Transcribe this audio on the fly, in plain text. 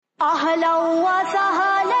أهلا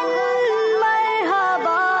وسهلا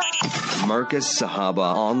مرحبا. Marcus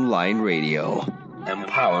Sahaba Online Radio,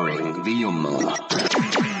 empowering the Ummah.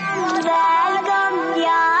 Welcome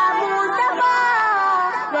ya Mustafa.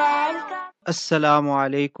 Welcome. Assalamu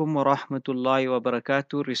alaikum wa rahmatullahi wa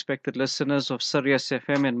barakatuh. Respected listeners of Sirius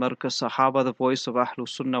FM and Marcus Sahaba, the voice of Ahlul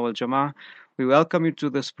Sunnah wal Jama'ah. We welcome you to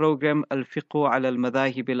this program, Al-Fiqh ala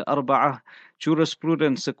al-Madahib al-Arba'ah,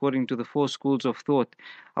 Jurisprudence according to the four schools of thought.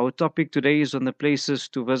 Our topic today is on the places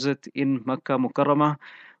to visit in Makkah Mukarramah.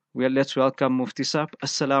 Well, let's welcome Mufti Saab.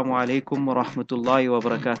 Assalamu alaikum wa rahmatullahi wa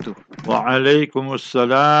barakatuh. Wa alaikum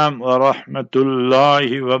assalam wa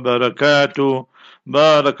rahmatullahi wa barakatuh.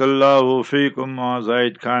 Barakallahu feekum wa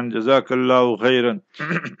Zaid Khan. Jazakallahu khairan.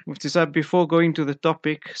 Mufti Saab, before going to the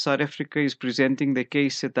topic, South Africa is presenting the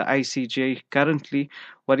case at the ICJ currently.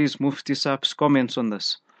 What is Mufti Saab's comments on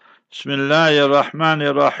this? Bismillahir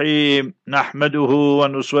Rahmanir Rahim. Nahmaduhu wa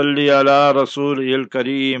nusalli ala rasulihil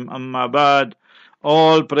kareem. Amma ba'd.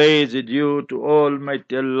 All praise is due to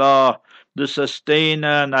Almighty Allah, the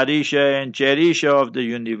sustainer, nourisher and cherisher of the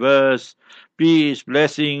universe. Peace,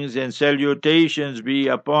 blessings and salutations be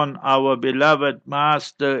upon our beloved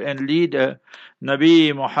master and leader,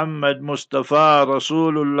 Nabi Muhammad Mustafa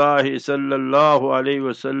Rasulullah sallallahu alayhi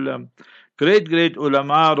wasallam. Great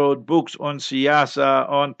ulama wrote books on siyasa,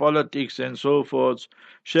 on politics and so forth.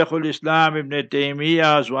 Shaykhul Islam Ibn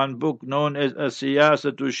Taymiyyah has one book known as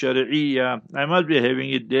As-Siyasatu Shari'iyya. I must be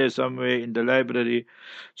having it there somewhere in the library,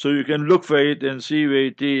 so you can look for it and see where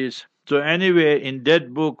it is. So anyway, in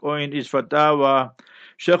that book or in his fatwa,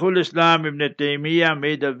 Shaykhul Islam Ibn Taymiyyah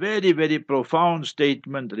made a very profound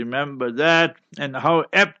statement. Remember that, and how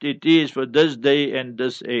apt it is for this day and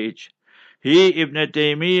this age. He, Ibn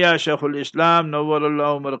Taymiyyah, Shaykhul Islam,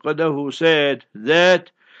 Nawwarallahu Marqadahu, said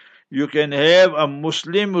that you can have a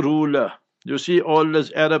Muslim ruler. You see all those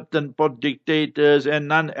Arab pot dictators and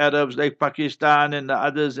non-Arabs like Pakistan and the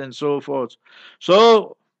others and so forth.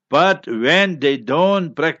 But when they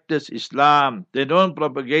don't practice Islam, they don't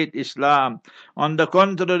propagate Islam. On the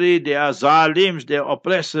contrary, they are zalims, they are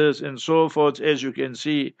oppressors and so forth, as you can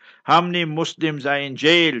see. How many Muslims are in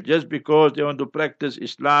jail just because they want to practice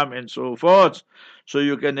Islam and so forth? So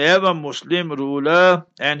you can have a Muslim ruler,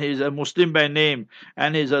 and he's a Muslim by name,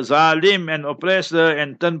 and he's a zalim and oppressor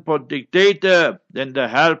and ten-pot dictator, then the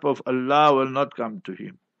help of Allah will not come to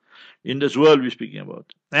him. In this world we're speaking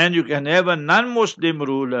about. And you can have a non-Muslim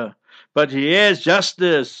ruler, but he has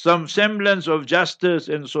justice, some semblance of justice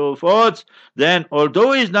and so forth, then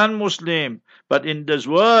although he's non-Muslim, but in this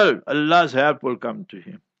world, Allah's help will come to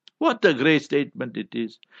him. What a great statement it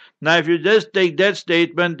is. Now if you just take that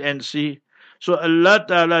statement and see, so Allah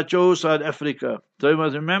Ta'ala chose South Africa. So you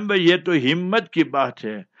must remember, ye to himmat ki baat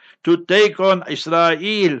hai. To take on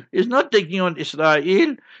Israel is not taking on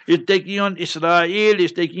Israel, it's taking on Israel,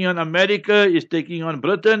 it's taking on America, it's taking on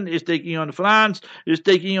Britain, it's taking on France, it's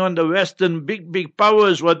taking on the Western big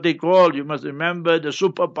powers, what they call, you must remember, the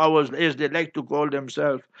superpowers as they like to call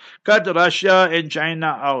themselves. Cut Russia and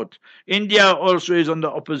China out. India also is on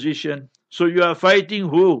the opposition. So you are fighting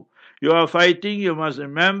who? You are fighting, you must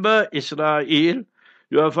remember, Israel.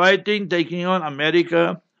 You are fighting, taking on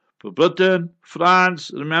America, Britain,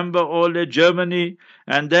 France, remember all that, Germany,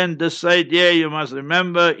 and then this side here, you must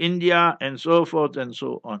remember India, and so forth and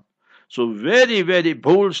so on. So very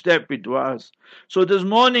bold step it was. So this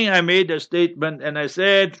morning I made a statement and I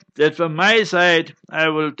said that from my side, I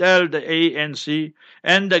will tell the ANC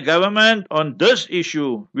and the government on this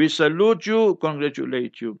issue, we salute you,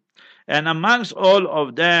 congratulate you. And amongst all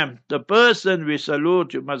of them, the person we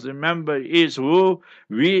salute, you must remember, is who?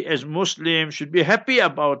 We as Muslims should be happy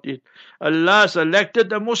about it. Allah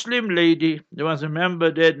selected a Muslim lady. You must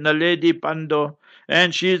remember that, Naledi Pandor.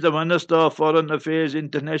 And she is the Minister of Foreign Affairs,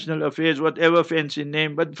 International Affairs, whatever fancy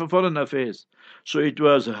name, but for Foreign Affairs. So it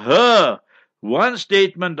was her, one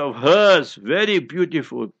statement of hers, very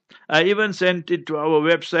beautiful. I even sent it to our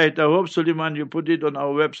website. I hope, Suleiman, you put it on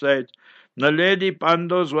our website. Naledi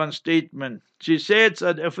Pandor's one statement. She said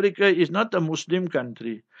South Africa is not a Muslim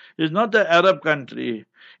country. It's not an Arab country.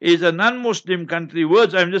 It's a non-Muslim country.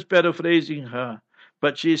 Words, I'm just paraphrasing her.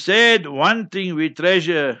 But she said one thing we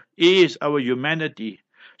treasure is our humanity.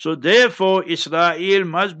 So therefore Israel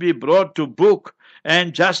must be brought to book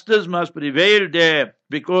and justice must prevail there,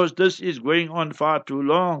 because this is going on far too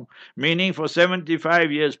long, meaning for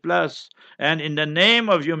 75 years plus. And in the name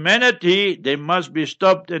of humanity, they must be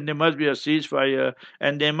stopped and there must be a ceasefire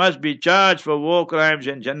and they must be charged for war crimes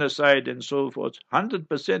and genocide and so forth.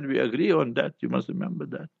 100% we agree on that, you must remember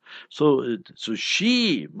that. So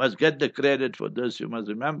she must get the credit for this. You must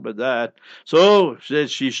remember that. So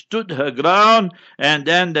she stood her ground, and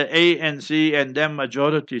then the ANC and then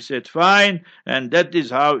majority said fine, and that is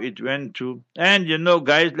how it went to. And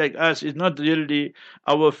guys like us, it's not really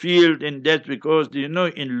our field in that, because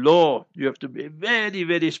in law you have to be very,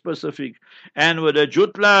 very specific. And with the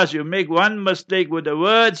jutlas, you make one mistake with the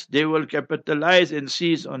words, they will capitalize and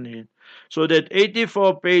seize on it. So that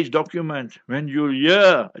 84-page document, when you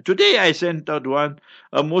hear, today I sent out one,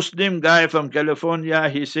 a Muslim guy from California,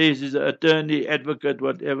 he says he's an attorney, advocate,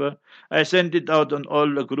 whatever. I sent it out on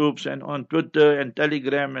all the groups and on Twitter and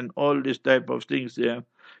Telegram and all this type of things there.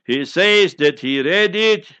 He says that he read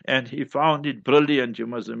it and he found it brilliant. You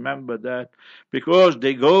must remember that, because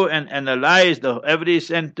they go and analyze every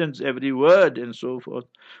sentence, every word, and so forth.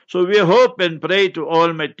 So we hope and pray to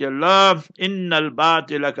Almighty Allah, Innal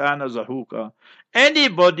batila kana zahuka.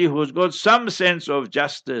 Anybody who's got some sense of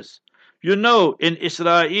justice, in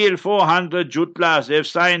Israel, 400 jutlas have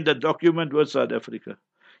signed the document with South Africa.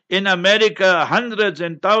 In America, hundreds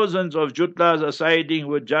and thousands of jutlas are siding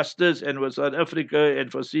with justice and with South Africa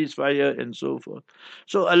and for ceasefire and so forth.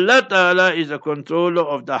 So Allah Ta'ala is a controller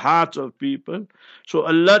of the hearts of people. So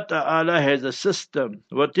Allah Ta'ala has a system.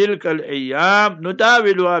 وَتِلْكَ الْأَيَّامِ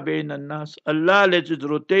نُدَاوِلُهَا بَيْنَ النَّاسِ. Allah lets it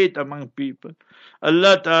rotate among people.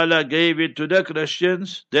 Allah Ta'ala gave it to the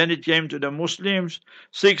Christians, then it came to the Muslims,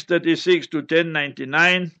 636 to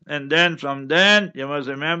 1099, and then from then, you must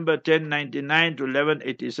remember, 1099 to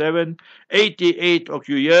 1187, 88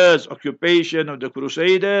 years occupation of the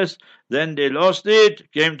Crusaders, then they lost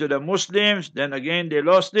it, came to the Muslims, then again they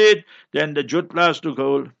lost it, then the Jutlas took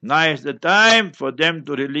hold. Now is the time for them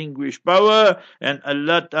to relinquish power, and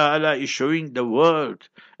Allah Ta'ala is showing the world.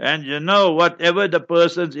 And whatever the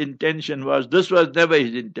person's intention was, this was never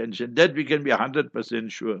his intention. That we can be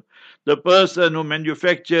 100% sure. The person who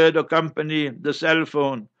manufactured the company, the cell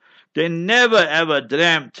phone, they never ever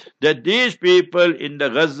dreamt that these people in the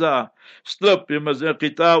Gaza strip,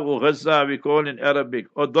 Qita'u Gaza we call in Arabic,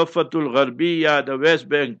 or Dafatul Gharbiya, the West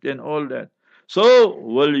Bank and all that. So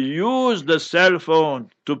will use the cell phone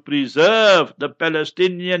to preserve the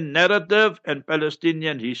Palestinian narrative and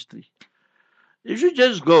Palestinian history. If you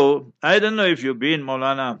just go, I don't know if you've been,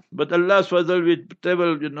 Maulana, but Allah's fazal, we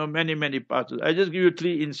travel, many, many parts. I just give you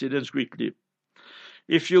 3 incidents quickly.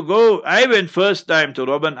 If you go, I went first time to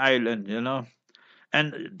Robben Island,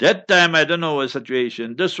 and that time, I don't know what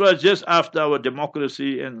situation. This was just after our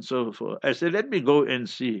democracy and so forth. I said, let me go and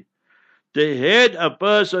see. They had a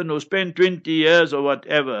person who spent 20 years or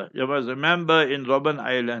whatever, you must remember, in Robben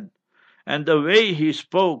Island. And the way he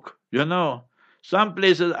spoke, some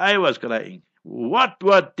places I was crying. What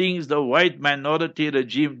things the white minority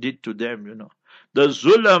regime did to them, The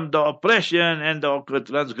zulm, the oppression, and the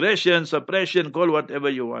transgression, suppression, call whatever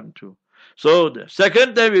you want to. So the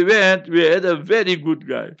second time we went, we had a very good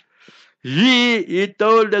guy. He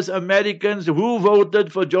told us Americans who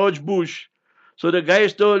voted for George Bush. So the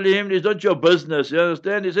guys told him, it's not your business, you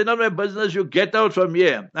understand? He said, not my business, you get out from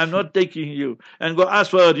here. I'm not taking you. And go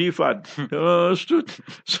ask for a refund. You understood?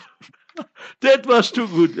 So, that was too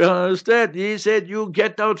good. You understand? He said, you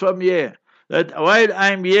get out from here. That while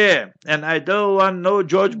I'm here, and I don't want no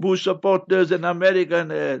George Bush supporters and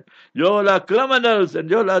American, you all are criminals and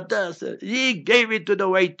you all are this. He gave it to the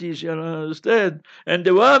whiteys, you understand? And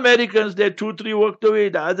there were Americans there, 2, 3 walked away,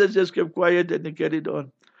 the others just kept quiet and they carried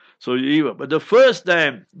on. So, but the first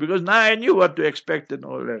time, because now I knew what to expect and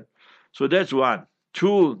all that. So that's one.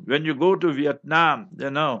 2, when you go to Vietnam,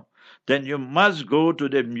 then you must go to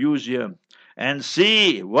the museum and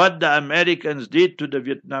see what the Americans did to the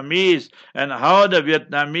Vietnamese and how the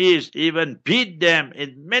Vietnamese even beat them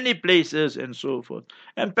in many places and so forth.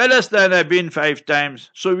 And Palestine I've been 5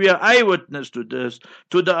 times, so we are eyewitness to this,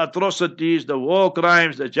 to the atrocities, the war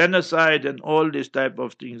crimes, the genocide and all these type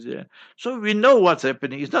of things there. So we know what's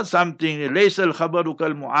happening. It's not something, لَيْسَ الْخَبَرُ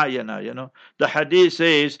كَالْمُعَايَنَةِ, The hadith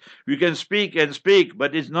says we can speak and speak,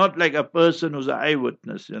 but it's not like a person who's an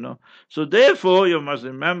eyewitness, So therefore you must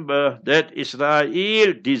remember that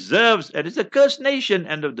Israel deserves, and it's a cursed nation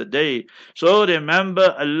end of the day. So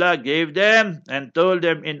remember, Allah gave them and told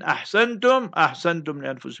them, in ahsantum, ahsantum li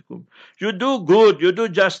anfusikum. You do good, you do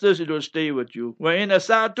justice, it will stay with you. Wa in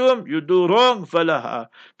asatum, you do wrong, falaha.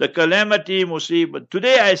 The calamity, musibah.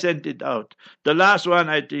 Today I sent it out. The last one,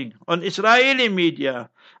 I think, on Israeli media.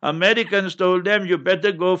 Americans told them, you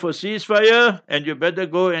better go for ceasefire and you better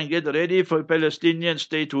go and get ready for Palestinian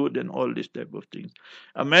statehood and all this type of things.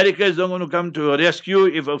 America is not going to come to rescue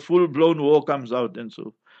if a full-blown war comes out and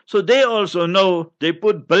so. So they also know they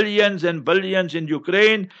put billions and billions in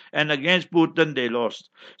Ukraine, and against Putin they lost.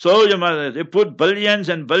 So they put billions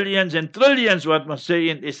and billions and trillions, what must say,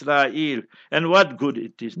 in Israel. And what good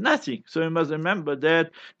it is? Nothing. So you must remember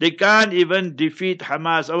that they can't even defeat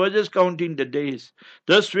Hamas. I was just counting the days.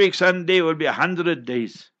 This week, Sunday, will be 100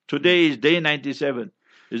 days. Today is day 97.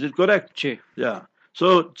 Is it correct? Che. Yeah.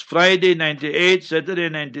 So it's Friday 98, Saturday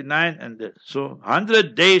 99, and so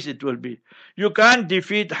 100 days it will be. You can't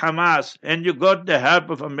defeat Hamas, and you got the help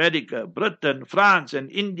of America, Britain, France, and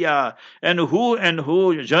India, and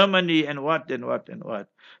who, Germany, and what, and what, and what.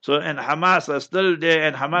 So, and Hamas are still there,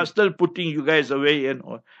 and Hamas still putting you guys away, and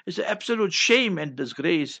all. It's an absolute shame and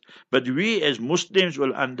disgrace. But we as Muslims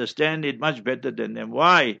will understand it much better than them.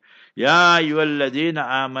 Why? Ya ayyuhalladhina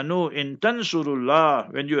amanu in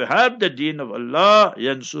tansurullah. When you help the deen of Allah,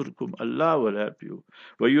 yansurkum. Allah will help you.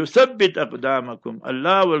 Wa yuthabbit aqdamakum.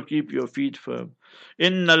 Allah will keep your feet firm.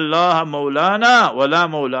 Inna Allah maulana wa la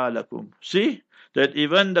maula lakum. See? That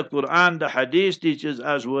even the Quran, the Hadith teaches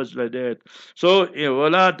us words like that. So, this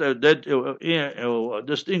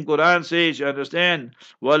thing Quran says, you understand?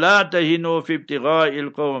 وَلَا تَهِنُوا فِي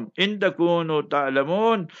ابْتِغَاءِ الْقَوْمِ إِن تَكُونُوا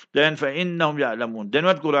تَعْلَمُونَ Then فَإِنَّهُمْ يَعْلَمُونَ Then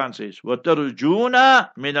what Quran says? وَتَرْجُونَ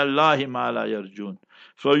مِنَ اللَّهِ مَا لَا يَرْجُونَ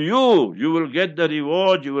So you will get the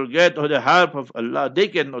reward, you will get the help of Allah. They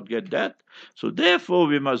cannot get that. So therefore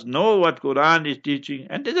we must know what Quran is teaching.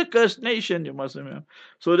 And it's a cursed nation, you must remember.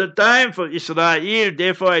 So the time for Israel,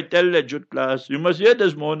 therefore I tell the Jute class, you must hear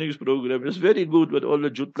this morning's program. It's very good with all the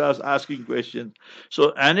Jute class asking questions.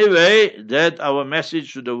 So anyway, that our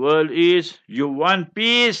message to the world is, you want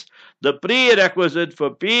peace, the prerequisite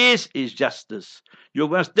for peace is justice. You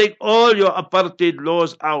must take all your apartheid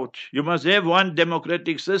laws out. You must have one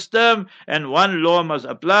democratic system and one law must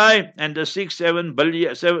apply, and the 6-7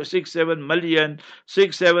 million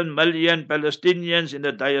Palestinians in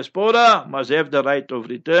the diaspora must have the right of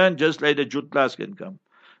return, just like the Jute class can come.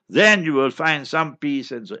 Then you will find some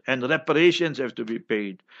peace, and reparations have to be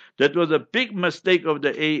paid. That was a big mistake of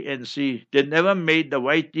the ANC. They never made the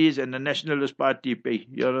Whiteys and the Nationalist Party pay.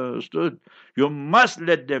 You understood? You must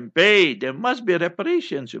let them pay. There must be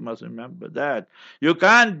reparations. You must remember that. You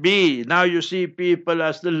can't be. Now you see people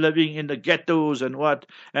are still living in the ghettos and what,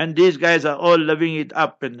 and these guys are all living it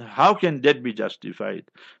up. And how can that be justified?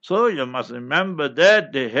 So you must remember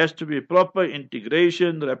that there has to be proper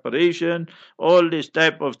integration, reparation, all this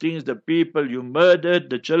type of things. The people you murdered,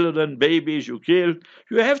 the children, babies you killed,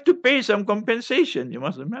 you have to pay some compensation. You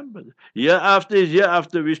must remember. Year after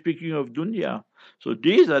we're speaking of dunya. So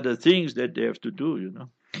these are the things that they have to do, you know.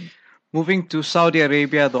 Moving to Saudi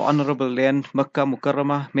Arabia, the honorable land, Mecca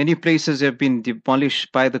Mukarramah, many places have been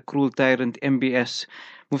demolished by the cruel tyrant MBS.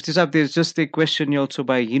 Mufti Sahib, there's just a question here also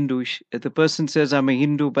by a Hindu. The person says, I'm a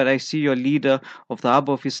Hindu, but I see your leader of the Hub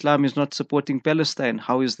of Islam is not supporting Palestine.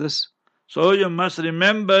 How is this? So you must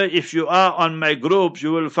remember, if you are on my groups,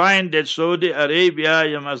 you will find that Saudi Arabia,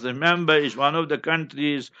 you must remember, is one of the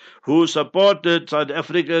countries who supported South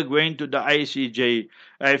Africa going to the ICJ.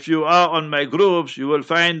 If you are on my groups, you will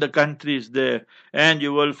find the countries there. And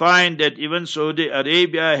you will find that even Saudi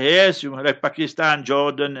Arabia has, like Pakistan,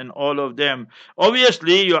 Jordan, and all of them.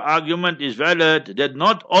 Obviously, your argument is valid that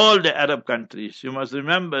not all the Arab countries. You must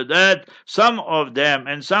remember that some of them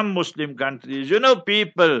and some Muslim countries,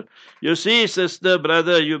 people, you see, sister,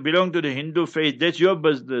 brother, you belong to the Hindu faith. That's your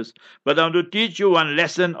business. But I want to teach you one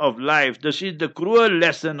lesson of life. This is the cruel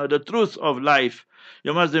lesson or the truth of life.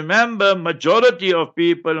 You must remember, majority of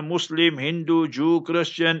people, Muslim, Hindu, Jew,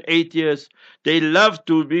 Christian, atheists, they love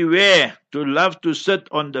to beware, to love to sit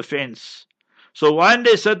on the fence. So when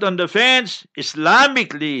they sit on the fence,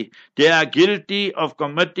 Islamically, they are guilty of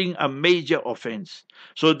committing a major offense.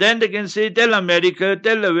 So then they can say, tell America,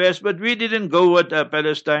 tell the West, but we didn't go with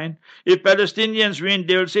Palestine. If Palestinians win,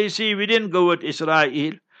 they will say, see, we didn't go with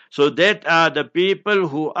Israel. So that are the people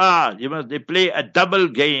who are, they play a double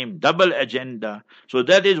game, double agenda. So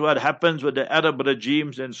that is what happens with the Arab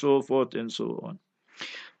regimes and so forth and so on.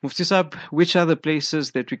 Mufti Sahib, which are the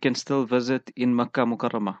places that we can still visit in Makkah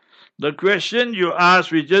Mukarramah? The question you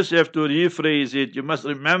ask, we just have to rephrase it. You must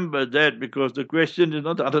remember that because the question is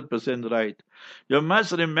not 100% right. You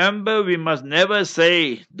must remember, we must never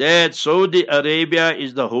say that Saudi Arabia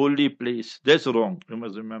is the holy place. That's wrong. You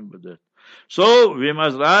must remember that. So we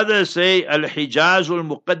must rather say Al-Hijazul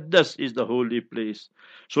Muqaddas is the holy place.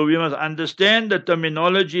 So we must understand the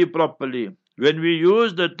terminology properly. When we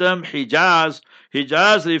use the term Hijaz,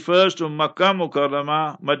 Hijaz refers to Makkah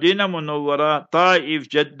Mukarramah, Medina Munawwara, Taif,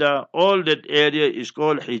 Jeddah. All that area is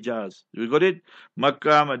called Hijaz. You got it?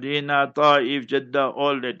 Makkah, Medina, Taif, Jeddah,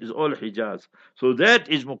 all that is all Hijaz. So that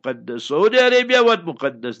is Muqaddas. Saudi Arabia, what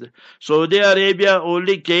Muqaddas? Saudi Arabia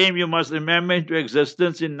only came, you must remember, into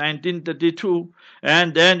existence in 1932.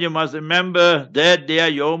 And then you must remember that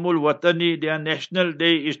their Yawmul Watani, their national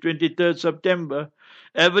day is 23rd September.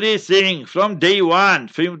 Everything from day one,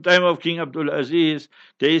 from time of King Abdul Aziz,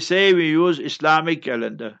 they say we use Islamic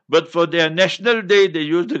calendar. But for their national day, they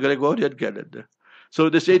use the Gregorian calendar. So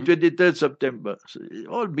they say 23rd September. So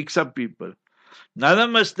all mix up people. Another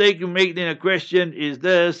mistake you make in a question is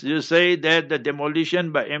this. You say that the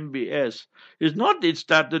demolition by MBS is not it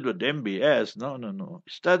started with MBS. No.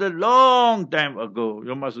 It started long time ago.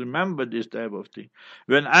 You must remember this type of thing.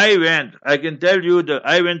 When I went, I can tell you that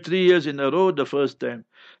I went 3 years in a row the first time.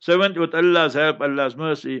 With Allah's help, Allah's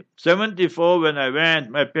mercy. 74 when I went,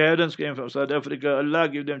 my parents came from South Africa. Allah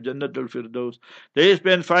give them Jannatul Firdaus. They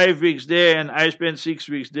spent 5 weeks there and I spent 6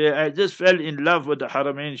 weeks there. I just fell in love with the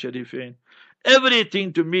Haramain Sharifain.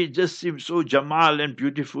 Everything to me just seemed so Jamal and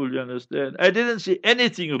beautiful, you understand? I didn't see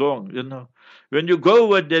anything wrong, you know. When you go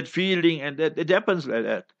with that feeling and that, it happens like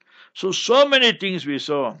that. So many things we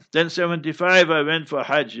saw. Then 75 I went for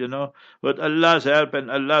Hajj, you know. With Allah's help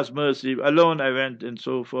and Allah's mercy, alone I went and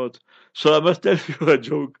so forth. So I must tell you a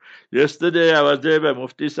joke. Yesterday I was there by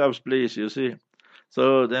Mufti Saab's place, you see.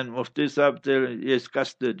 So then Mufti Saab said, yes,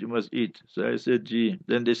 custard, you must eat. So I said, gee.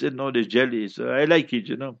 Then they said, no, there's jelly. So I like it,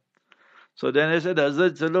 you know. So then I said,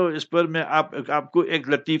 Hazrat, chalo, is par main aapko ek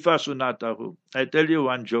latifa sunata hu. I tell you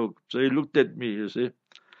one joke. So he looked at me, you see.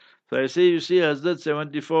 So I say, you see, Hazrat,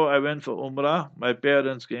 74 I went for Umrah. My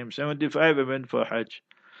parents came. 75 I went for Hajj.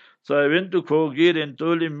 So I went to Khogir and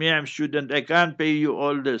told him, me, I'm student. I can't pay you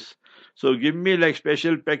all this. So give me like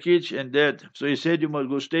special package and that. So he said, you must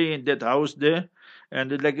go stay in that house there. And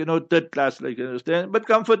it's like, you know, third class, like, you understand? But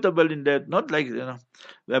comfortable in that, not like, you know.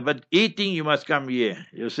 But eating, you must come here,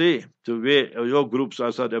 you see, to where your groups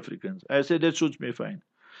are South Africans. I said, that suits me fine.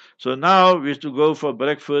 So now we used to go for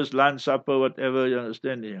breakfast, lunch, supper, whatever, you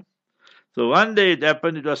understand here. So one day it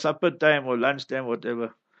happened, it was supper time or lunch time,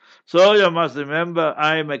 whatever. So you must remember,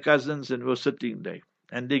 I, my cousins, and were sitting there.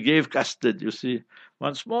 And they gave custard, you see.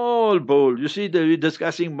 One small bowl. You see, we're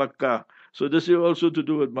discussing Makkah. So this is also to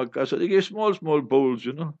do with Makkah. So they gave small bowls,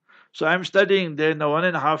 you know. So I'm studying there now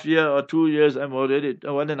 1.5 years or 2 years. I'm already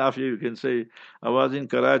 1.5 years, you can say. I was in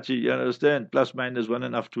Karachi, you understand? Plus minus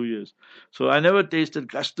 1.5, 2 years. So I never tasted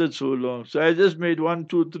custard so long. So I just made 1,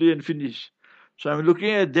 2, 3 and finish. So I'm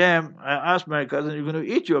looking at them. I asked my cousin, "You're going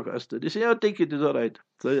to eat your custard?" They say, "Oh, take it. It's all right."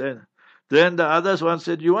 So then the others one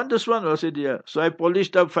said, "You want this one?" I said, "Yeah." So I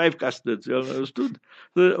polished up 5 custards. You understood?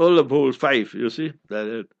 So all the bowls, 5. You see?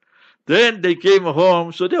 Then they came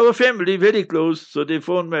home, so they were family, very close. So they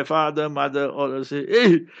phoned my father, mother, all and say,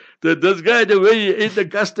 "Hey, this guy, the way he ate the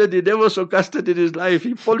custard, he never saw custard in his life.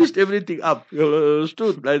 He polished everything up." You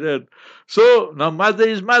understood? Like that. So now mother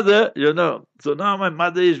is mother, you know. So now my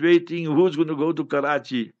mother is waiting, who's going to go to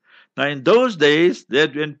Karachi? Now in those days,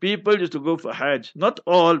 that when people used to go for Hajj, not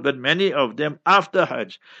all, but many of them after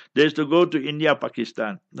Hajj, they used to go to India,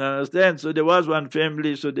 Pakistan. Understand? So there was one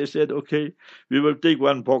family, so they said, "Okay, we will take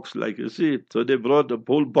one box," like you see. So they brought a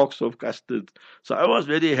whole box of custard. So I was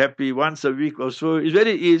very happy once a week or so. It's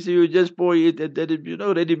very easy, you just pour it and then it, you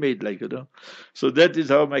know, ready made, like, you know. So that is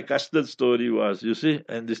how my custard story was, you see,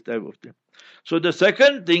 and this type of thing. So the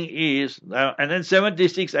second thing is, and then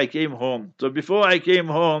 76 I came home. So before I came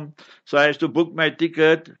home, so I used to book my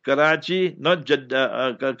ticket, Karachi, not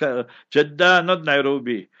Jeddah, Jeddah, not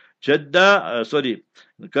Nairobi.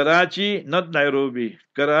 Karachi, not Nairobi.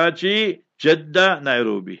 Karachi, Jeddah,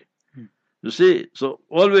 Nairobi. You see, so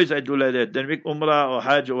always I do like that. Then make Umrah or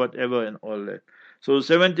Hajj or whatever and all that. So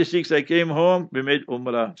 76 I came home, we made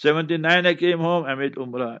Umrah. 79 I came home, I made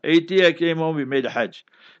Umrah. 80 I came home, we made Hajj.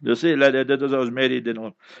 You see, like that was I was married and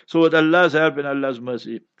all. So with Allah's help and Allah's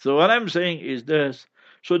mercy. So what I'm saying is this.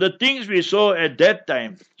 So the things we saw at that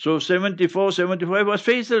time, so 74, 75 was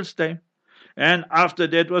Faisal's time. And after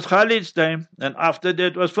that was Khalid's time. And after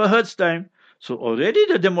that was Fahad's time. So already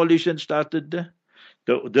the demolition started there.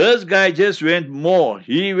 This guy just went more.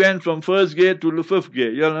 He went from first gear to the 5th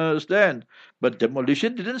gear. You understand? But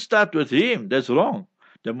demolition didn't start with him. That's wrong.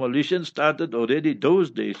 Demolition started already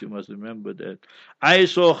those days, you must remember that. I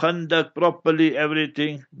saw Khandak properly,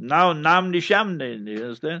 everything. Now Nam Nishamne, you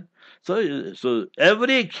understand? So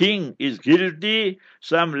every king is guilty,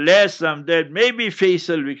 some less, some that. Maybe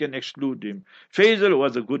Faisal, we can exclude him. Faisal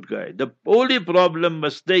was a good guy. The only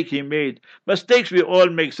mistake he made, mistakes we all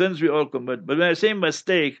make, sins we all commit. But when I say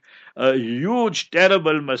mistake, a huge,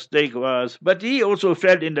 terrible mistake was, but he also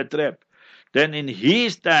fell in the trap. Then in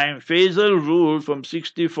his time, Faisal ruled from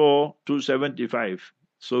 64 to 75.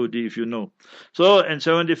 So if you know. So in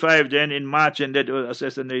 75, then in March, and that was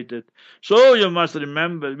assassinated. So you must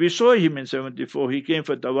remember, we saw him in 74. He came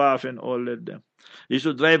for Tawaf and all that. He used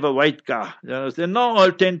to drive a white car. You understand? Not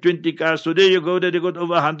all 10, 20 cars. Today you go there, they got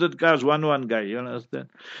over 100 cars, one guy. You understand?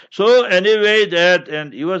 So anyway, that,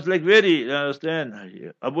 and he was like very, you understand?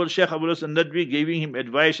 Sheikh Abul Hasan Nadwi giving him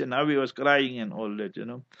advice, and how he was crying and all that, you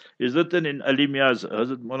know. It's written in Ali Mia's,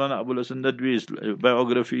 Hazrat Maulana Abul Hasan Nadwi's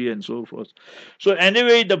biography and so forth. So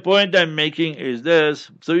anyway, the point I'm making is this.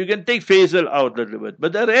 So you can take Faisal out a little bit.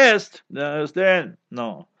 But the rest, you understand?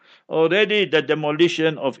 No. Already the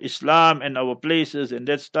demolition of Islam and our places, and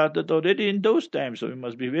that started already in those times. So we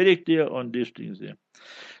must be very clear on these things there.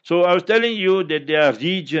 So I was telling you that there are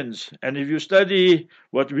regions, and if you study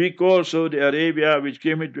what we call Saudi Arabia, which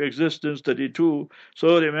came into existence 32,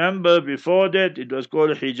 so remember before that it was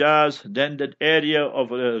called Hijaz, then that area of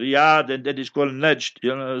Riyadh, and that is called Najd,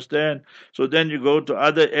 you understand? So then you go to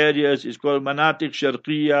other areas, it's called Manatik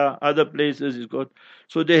Sharqiya, other places is called,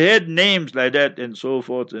 so they had names like that and so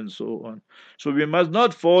forth and so on. So we must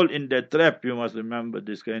not fall in that trap, you must remember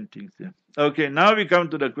this kind of things there. Okay, now we come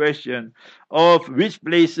to the question of which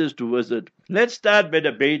places to visit. Let's start by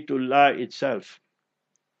the Baytullah itself.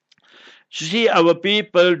 See, our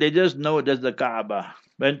people, they just know there's the Kaaba.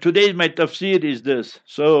 And today my tafsir is this.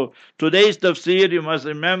 So today's tafsir, you must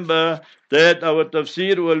remember that our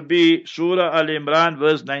tafsir will be Surah Al-Imran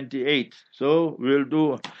verse 98. So we'll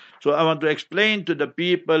do. So I want to explain to the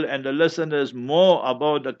people and the listeners more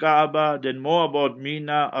about the Kaaba, then more about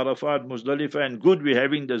Mina, Arafat, Muzdalifah, and good we're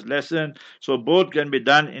having this lesson, so both can be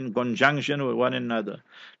done in conjunction with one another.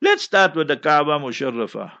 Let's start with the Kaaba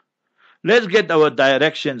Musharrafah. Let's get our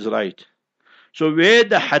directions right. So where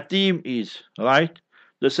the Hatim is, right,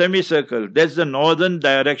 the semicircle, that's the northern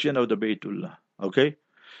direction of the Baytullah, okay?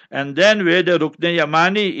 And then where the Rukn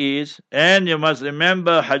Yamani is, and you must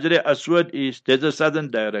remember Hajr Aswad is, there's a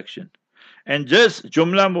southern direction. And just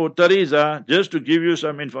Jumla Mutariza, just to give you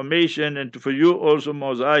some information, and for you also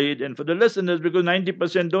Mozahid, and for the listeners, because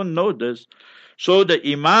 90% don't know this. So the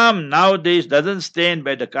Imam nowadays doesn't stand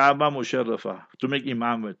by the Kaaba Musharrafah to make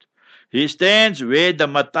Imamate. He stands where the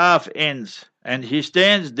Mataf ends, and he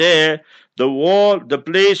stands there. The wall, the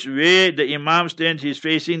place where the Imam stands, he's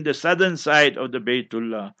facing the southern side of the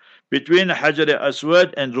Baytullah, between Hajar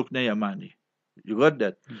Aswad and Rukn Yamani. You got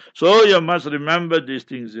that? So you must remember these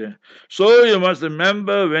things there. So you must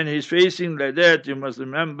remember when he's facing like that, you must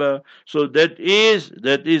remember. So that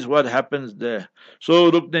is what happens there.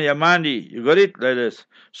 So Rukn Yamani, you got it like this.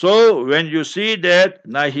 So when you see that,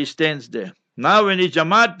 now he stands there. Now when it's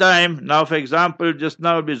Jamaat time, now for example, just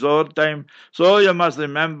now will be Zohar time, so you must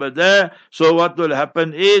remember there. So what will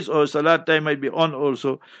happen is, or Salat time might be on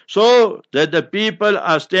also, so that the people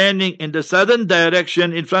are standing in the southern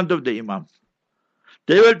direction in front of the Imam.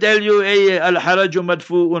 They will tell you, al-haraju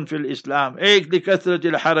madfu'un fil Islam,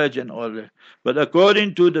 likathrati al-haraj and all that. But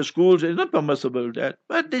according to the schools, it's not permissible that.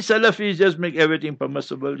 But the Salafis just make everything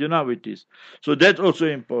permissible, you know how it is. So that's also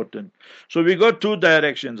important. So we got two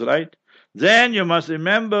directions, right? Then you must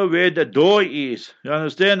remember where the door is. You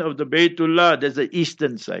understand? Of the Baytullah, there's the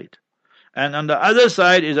eastern side. And on the other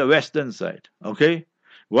side is the western side. Okay?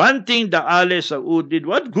 One thing the Ahle Saud did,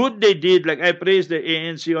 what good they did, like I praise the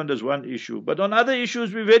ANC on this one issue. But on other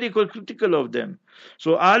issues, we're very critical of them.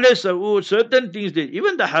 So Ahle Saud, certain things they,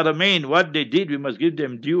 even the Haramain, what they did, we must give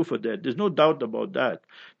them due for that. There's no doubt about that.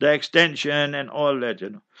 The extension and all that,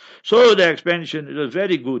 you know. So the expansion, it was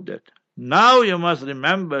very good that. Now you must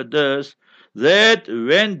remember this, that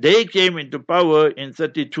when they came into power in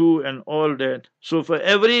 32 and all that, so for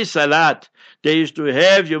every salat, they used to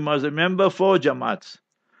have, you must remember, 4 jamaats.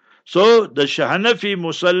 So the Hanafi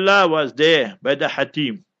Musalla was there by the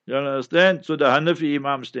Hatim. You understand? So the Hanafi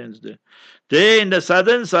Imam stands there. There in the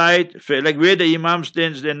southern side, like where the Imam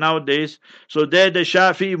stands there nowadays, so there the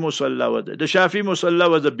Shafi Musalla was there. The Shafi Musalla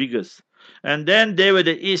was the biggest. And then they were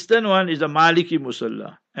the eastern one is the Maliki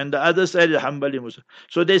Musalla. And the other side is Hanbali Musalla.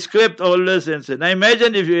 So they scraped all this and said, now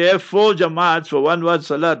imagine if you have 4 Jamaats for one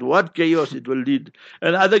Salat, what chaos it will lead.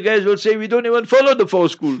 And other guys will say, we don't even follow the 4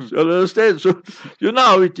 schools. You understand? So you know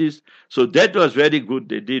how it is. So that was very good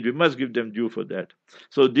they did. We must give them due for that.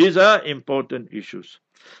 So these are important issues.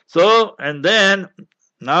 So, and then,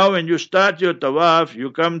 now when you start your tawaf,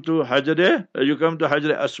 you come to Hajar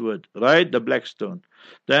Aswad, right? The black stone.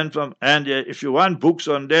 Then if you want books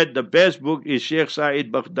on that, the best book is Sheikh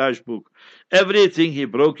Said Baghdad's book. Everything he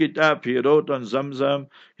broke it up. He wrote on Zamzam,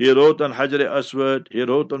 he wrote on Hajar Aswad, he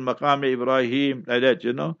wrote on Maqam Ibrahim, like that,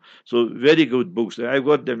 you know. So very good books. I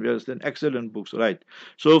got them, you understand? Excellent books, right?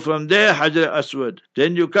 So from there, Hajar Aswad.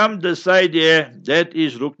 Then you come this side here, that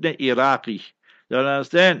is Rukn Iraqi. You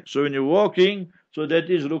understand? So when you're walking, so that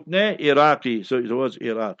is Rukn Iraqi. So it was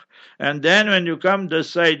Iraq. And then when you come this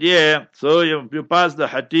side here, so you pass the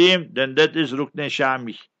Hatim, then that is Rukn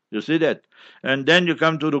Shami. You see that? And then you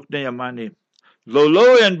come to Rukn Yamani.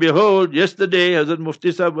 Lo and behold, yesterday Hazrat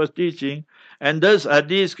Mufti Sahib was teaching, and this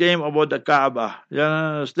hadith came about the Kaaba. You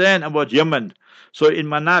understand? About Yemen. So in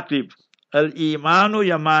Manaqib, Al-Imanu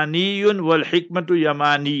Yamaniyun wal-Hikmatu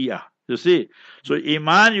Yamaniyah. You see? So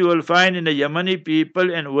Iman you will find in the Yemeni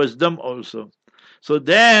people and wisdom also. So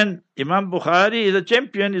then Imam Bukhari is a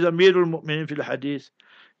champion, is Amirul Mu'minin fil Hadith.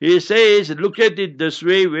 He says, look at it this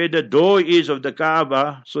way, where the door is of the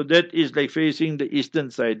Kaaba, so that is like facing the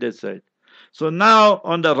eastern side, that side. So now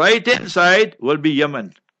on the right hand side will be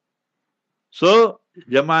Yemen. So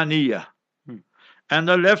Yamaniya. And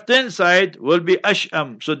the left hand side will be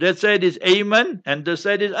Ash'am. So that side is Ayman and this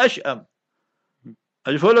side is Ash'am.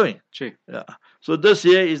 Are you following? Sure. Yeah. So this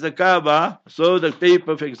here is the Kaaba. So the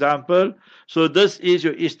paper, for example. So this is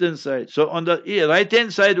your eastern side. So on the right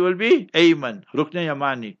hand side will be Ayman, Rukn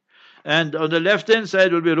Yamani. And on the left hand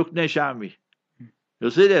side will be Rukn Shami. You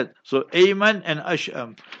see that? So Ayman and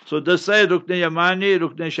Ash'am. So this side Rukn Yamani,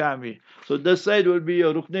 Rukn Shami. So this side will be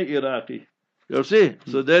your Rukn Iraqi. You see?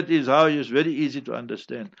 So that is how it's very easy to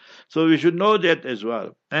understand. So we should know that as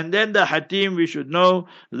well. And then the Hatim, we should know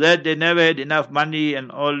that they never had enough money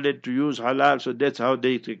and all that to use halal. So that's how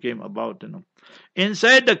they came about, you know.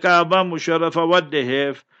 Inside the Kaaba Musharrafa, what they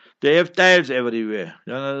have tiles everywhere.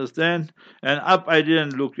 You understand? And up I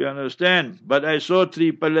didn't look, you understand? But I saw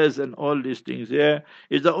 3 pillars and all these things here.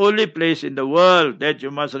 It's the only place in the world that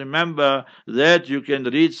you must remember that you can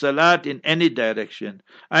read Salat in any direction.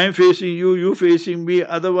 I am facing you, you facing me,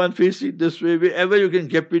 other one facing this way. Wherever you can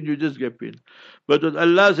gap in, you just gap in. But with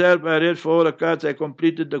Allah's help, I read 4 rakats, I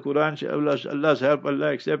completed the Quran, Allah's help,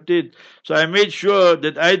 Allah accepted. So I made sure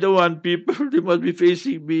that I don't want people, they must be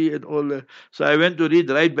facing me and all that. So I went to read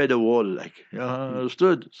right by the wall, like, you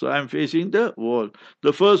understood? So I'm facing the wall.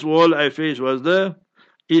 The first wall I faced was the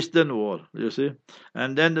eastern wall, you see.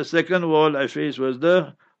 And then the second wall I faced was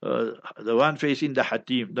the one facing the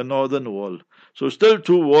Hatim, the northern wall. So still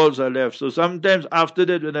 2 walls are left. So sometimes after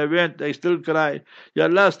that when I went, I still cry, Ya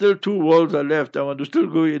Allah, still 2 walls are left. I want to still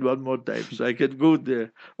go in one more time so I can go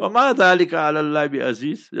there. وَمَا ذَلِكَ عَلَى اللَّهِ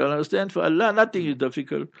بِعَزِيزٍ. You understand? For Allah, nothing is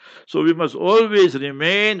difficult. So we must always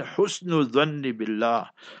remain husnul dhanni billah.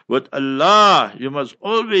 With Allah, you must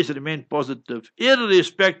always remain positive,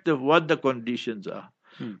 irrespective of what the conditions are.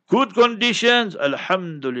 Good conditions,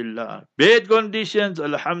 alhamdulillah. Bad conditions,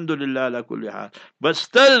 alhamdulillah ala kulli hal. But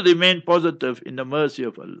still remain positive in the mercy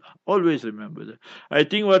of Allah. Always remember that. I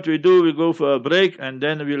think what we do, we go for a break and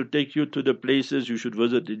then we'll take you to the places you should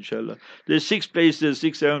visit, inshallah. There's 6 places,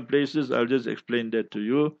 6, 7 places. I'll just explain that to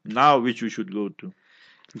you now, which we should go to.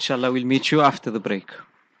 Inshallah, we'll meet you after the break.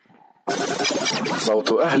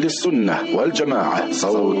 صوت أهل السنة والجماعة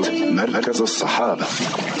صوت مركز الصحابة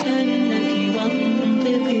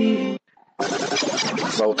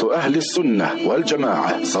صوت أهل السنة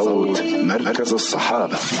والجماعة صوت مركز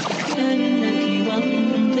الصحابة.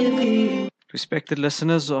 Respected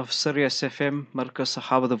listeners of Sirius FM, Markaz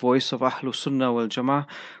Sahaba, the voice of Ahlus Sunnah wal Jama'ah,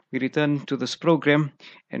 we return to this program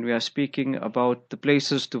and we are speaking about the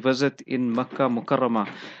places to visit in Makkah Mukarramah.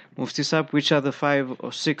 Mufti Sahib, which are the 5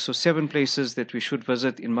 or 6 or 7 places that we should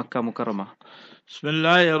visit in Makkah Mukarramah?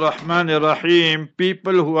 Bismillahir Rahmanir Rahim.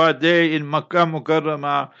 People who are there in Makkah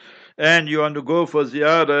Mukarramah and you want to go for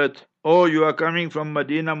ziyarat, or you are coming from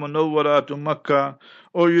Medina Munawwara to Makkah,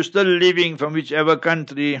 or you're still living from whichever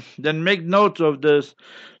country, then make note of this.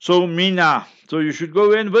 So Mina, so you should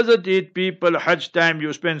go and visit it. People, Hajj time,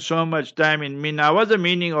 you spend so much time in Mina. What's the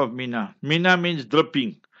meaning of Mina? Mina means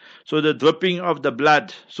dripping. So the dripping of the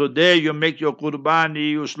blood. So there you make your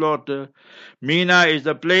qurbani, you slaughter. Mina is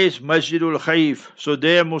the place, Masjidul Khaif. So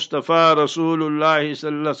there Mustafa Rasulullah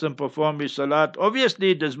sallallahu alaihi wasallam performed his salat.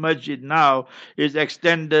 Obviously this masjid now is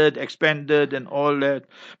extended, expanded and all that.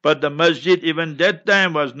 But the masjid even that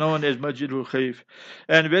time was known as Masjidul Khaif.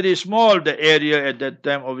 And very small the area at that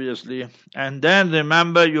time obviously. And then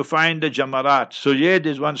remember you find the Jamarat. So here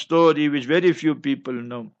there's one story which very few people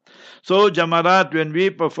know. So Jamarat, when we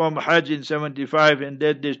perform Hajj in 75 and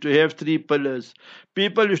that is to have 3 pillars.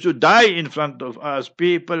 People used to die in front of us.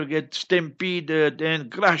 People get stampeded and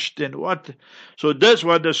crushed and what. So that's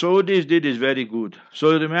what the Saudis did is very good.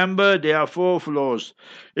 So remember there are 4 floors.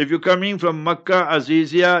 If you're coming from Makkah,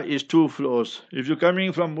 Azizia is 2 floors. If you're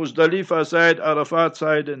coming from Muzdalifah side, Arafat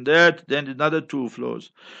side and that, then another 2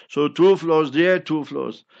 floors. So 2 floors there, 2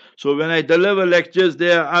 floors. So when I deliver lectures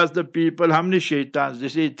there, I ask the people, how many shaitans? They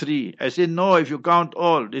say 3. I say, no, if you count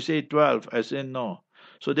all. They say 12. I say, no.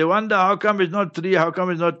 So they wonder, how come it's not 3, how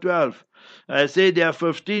come it's not 12? I say, there are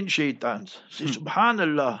 15 shaitans. Say,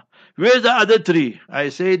 subhanallah. Where's the other 3? I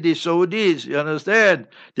say, the Saudis, you understand?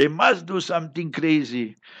 They must do something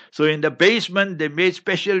crazy. So in the basement, they made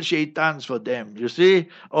special shaitans for them. You see,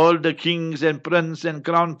 all the kings and prince and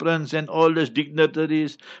crown prince and all those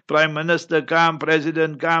dignitaries, prime minister come,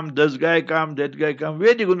 president come, this guy come, that guy come.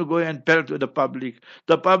 Where are they going to go and pelt to the public?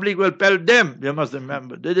 The public will pelt them, you must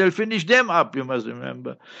remember. They'll finish them up, you must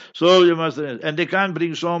remember. So you must, and they can't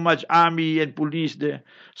bring so much army and police there.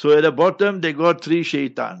 So at the bottom, they got 3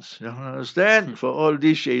 shaitans. You understand? For all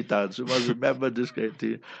these shaitans, you must remember this kind of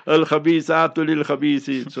thing. Al-khabisatu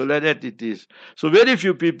lil-khabisin. So like that it is. So very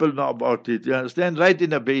few people know about it. You understand? Right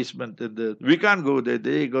in the basement. We can't go there.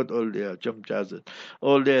 They got all their chamchas,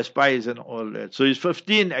 all their spies and all that. So it's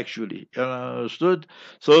 15 actually. You understood?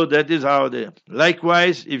 So that is how they.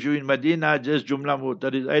 Likewise, if you're in Medina, just Jumla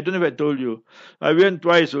Mu'tarid. I don't know if I told you. I went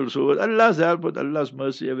twice also. Allah's help, with Allah's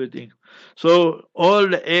mercy, everything. So all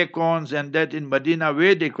the aircons and that in Medina,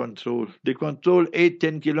 where they control? They control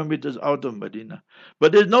 8-10 kilometers out of Medina.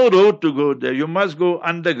 But there's no road to go there. You must go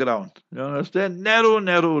underground. You understand?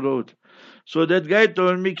 Narrow road. So that guy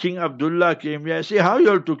told me King Abdullah came here. I say, how you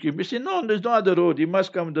all took him? He said, no, there's no other road. He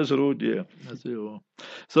must come this road here. I say, oh.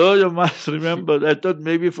 So you must remember. I thought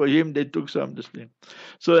maybe for him they took some this thing.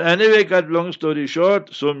 So anyway, cut long story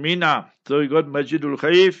short. So Mina. So you got Masjidul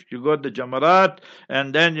Khaif, you got the Jamarat,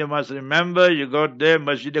 and then you must remember you got there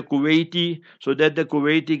Masjid Kuwaiti, so that the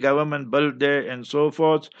Kuwaiti government built there and so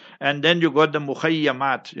forth. And then you got the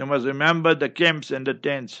Mukhayyamat. You must remember the camps and the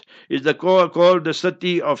tents. It's called the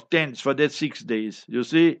city of tents for that 6 days. You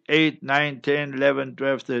see, 8, 9, 10, 11,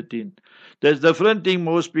 12, 13. There's different thing.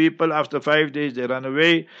 Most people after 5 days they run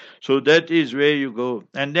away. So that is where you go.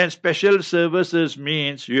 And then special services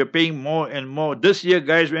means you're paying more and more. This year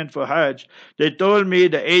guys went for Hajj. They told me,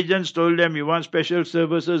 the agents told them, you want special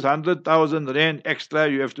services, 100,000 rand extra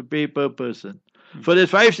you have to pay per person. For the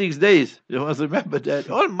 5-6 days, you must remember that.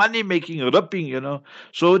 All money making, ripping, you know.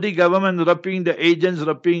 Saudi government ripping, the agents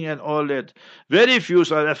ripping and all that. Very few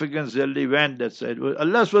South Africans really went that side.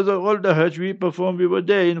 Allah was all the Hajj we performed, we were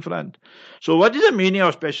there in front. So what is the meaning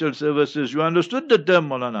of special services? You understood the term,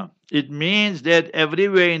 Maulana. It means that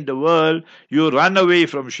everywhere in the world, you run away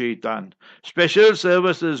from shaitan. Special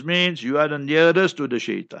services means you are the nearest to the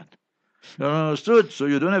shaitan. You understood? So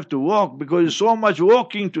you don't have to walk because there's so much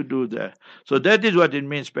walking to do there. So that is what it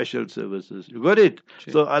means, special services. You got it?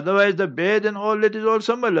 Sure. So otherwise the bed and all that is all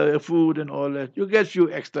similar, food and all that. You get few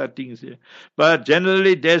extra things here. But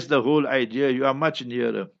generally that's the whole idea. You are much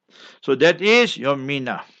nearer. So that is your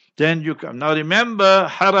Mina. Then you come. Now remember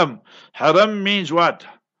Haram. Haram means what?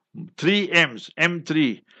 3 M's.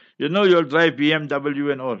 M3. You know you'll drive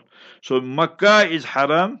BMW and all. So Makkah is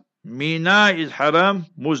Haram. Mina is haram,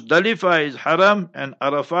 Muzdalifah is haram, and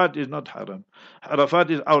Arafat is not haram.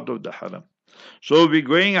 Arafat is out of the haram. So we're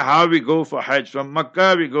going how we go for Hajj. From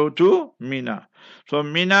Makkah we go to Mina.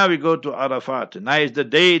 From Mina we go to Arafat. Now is the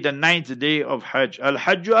day, the 9th day of Hajj.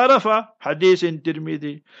 Al-Hajju Arafah, Hadith in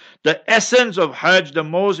Tirmidhi. The essence of Hajj, the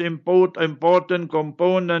most important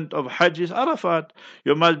component of Hajj is Arafat.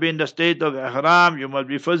 You must be in the state of Ihram, you must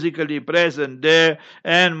be physically present there,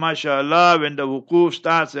 and mashallah, when the wukuf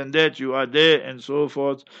starts and that you are there and so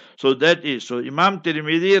forth. So that is. So Imam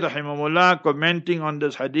Tirmidhi, rahimahullah, commenting on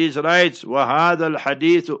this hadith writes, وَهَذَا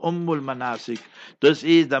الْحَدِيثُ أُمُّ الْمَنَاسِكِ. This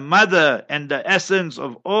is the mother and the essence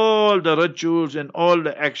of all the rituals and all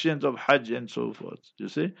the actions of Hajj and so forth. You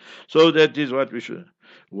see? So that is what we should.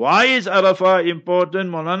 Why is Arafah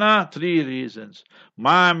important, Maulana? 3 reasons.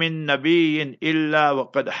 مَا مِن نَبِيٍّ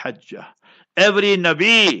إِلَّا وَقَدْ حَجَّ. Every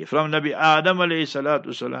Nabi, from Nabi Adam alayhi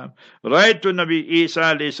salatu salam, right to Nabi Isa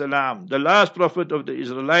alayhi salam, the last prophet of the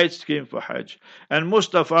Israelites, came for Hajj. And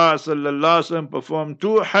Mustafa sallallahu alaihi wasallam performed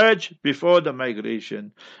 2 Hajj before the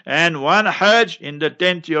migration, and 1 Hajj in the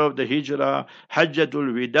 10th year of the Hijrah,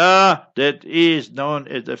 Hajjatul Wida, that is known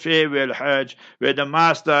as the farewell Hajj, where the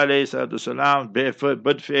Master alayhi salatu salam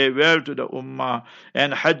bid farewell to the Ummah,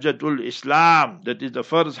 and Hajjatul Islam, that is the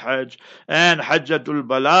first Hajj, and Hajjatul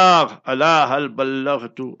Balagh, Allah hal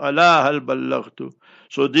ballaghtu, Allah hal ballaghtu.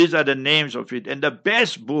 So these are the names of it. And the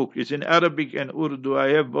best book is in Arabic and Urdu. I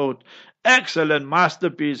have both. Excellent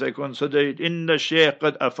masterpiece, I consider it. Inna Shaykh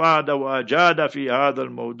qad afada wa ajada fi hadha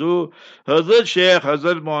al-mawdu. Hazrat Shaykh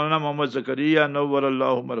Hazrat Maulana Muhammad Zakaria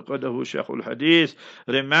Nawwarallahu marqadahu Shaykhul Hadith,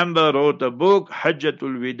 remember, wrote a book,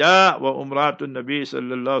 Hajjatul Wida wa Umratul Nabi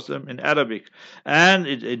sallallahu alaihi wasallam, in Arabic. And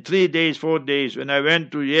in 3 days, 4 days, when I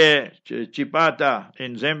went to Chipata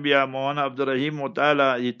in Zambia, Maulana Abdul Rahim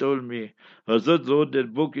Mutala, he told me, Hazrat wrote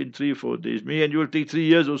that book in 3-4 days. Me and you will take 3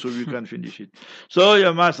 years also, we can't finish it. So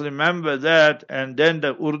you must remember that. And then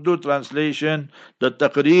the Urdu translation, the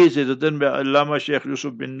Taqreer is written by Allama Sheikh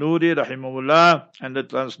Yusuf bin Noori rahimahullah, and the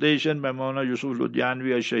translation by Maulana Yusuf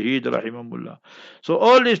Ludhianvi al-Shaheed rahimahullah. So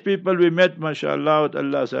all these people we met, mashallah, with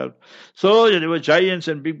Allah's help. So they were giants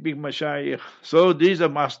and big mashayikh. So these are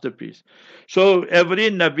masterpieces. So every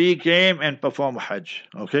Nabi came and performed Hajj.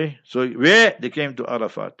 Okay. So where? They came to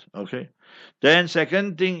Arafat. Okay. Then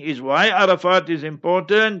second thing is why Arafat is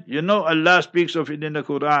important. You know, Allah speaks of it in the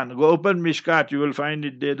Quran. Go open Mishkat, you will find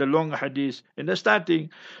it there, the long hadith in the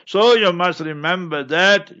starting. So you must remember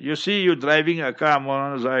that. You see, you're driving a car,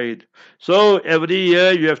 Maulana Zaid. So every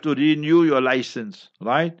year you have to renew your license,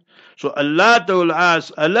 right? So Allah told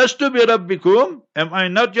us, Alastu bi Rabbikum? Am I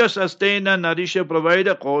not your sustainer, nourisher,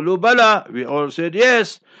 provider? Qalu bala. We all said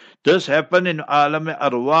yes. This happened in alam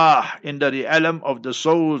arwah, in the realm of the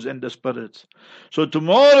souls and the spirits. So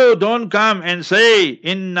tomorrow don't come and say,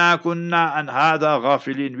 Inna kunna an hadha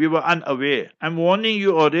ghafilin. We were unaware. I'm warning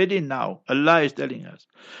you already now. Allah is telling us.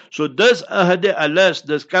 So this ahd alas,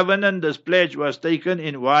 this covenant, this pledge was taken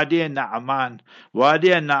in Wadi Na'man. Wadi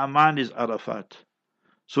Na'man is Arafat.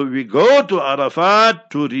 So we go to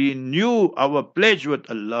Arafat to renew our pledge with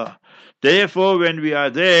Allah. Therefore, when we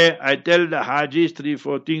are there, I tell the Hajis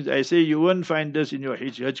 3-4 things. I say, you won't find this in your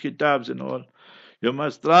Hajj kitabs and all. You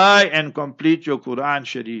must try and complete your Quran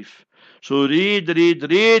Sharif. So read.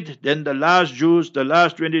 Then the last juz, the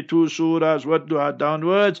last 22 surahs, what do are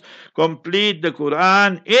downwards? Complete the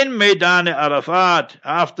Quran in Maidan Arafat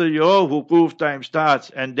after your wukuf time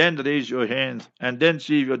starts, and then raise your hands and then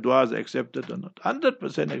see if your dua is accepted or not.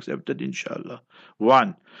 100% accepted, inshallah.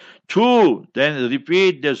 1. 2. Then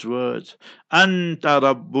repeat these words. Anta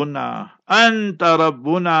Rabbuna, Anta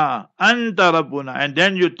Rabbuna, Anta Rabbuna. And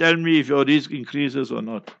then you tell me if your risk increases or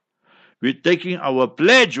not. We're taking our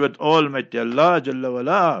pledge with Almighty Allah Jalla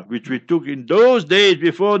wala, which we took in those days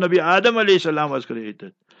before Nabi Adam alayhi salam was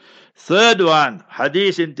created. Third one,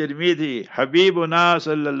 hadith in Tirmidhi, Habibuna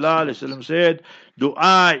sallallahu alayhi wasallam said,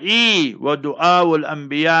 Du'a'i wa du'a'ul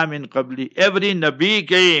anbiya min qabli. Every Nabi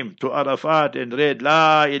came to Arafat and read,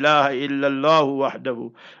 La ilaha illallah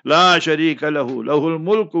wahdahu, la sharika lahu, lahul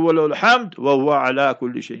mulku wa lahul hamd, wa huwa ala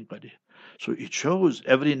kulli shayin qadir. So it shows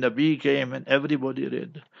every Nabi came and everybody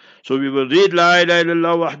read. So we will read La ilaha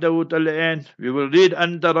illallah wahdahu till the end. We will read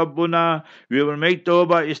Anta Rabbuna. We will make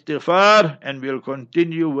Tawbah Istighfar, and we will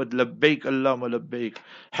continue with Labbaik Allahumma Labbaik.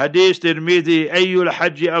 Hadith Tirmidhi, Ayyul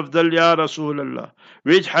Hajji Afdal Ya Rasulallah.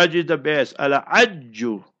 Which Hajj is the best?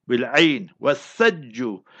 Al-Ajju bil-Ayn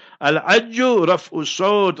wa-Sajju. Al-Ajju raf'u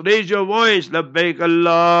sawt. Raise your voice. Labbaik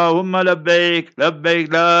Allahumma Labbaik.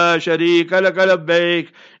 Labbaik la sharika laka Labbaik.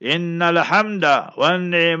 Inna al-hamda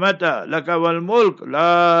wa-ni'mata laka wal-mulk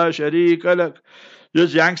la sharika lak.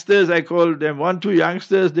 Those youngsters, I call them, 1-2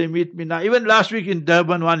 youngsters, they meet me now. Even last week in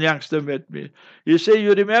Durban, one youngster met me. He said,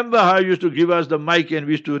 you remember how you used to give us the mic and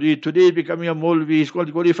we used to read? Today he's becoming a Molvi, he's called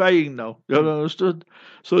qualifying now. You understood?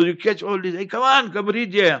 So you catch all this. Hey, come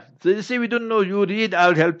read here. So they say, we don't know, you read,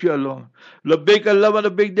 I'll help you along. Labbaik Allah wa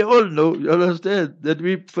Labbaik, they all know. You understand? That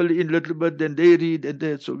we fill in a little bit, then they read, and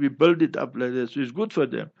then so we build it up like that. So it's good for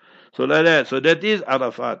them. So like that. So that is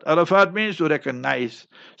Arafat. Arafat means to recognize.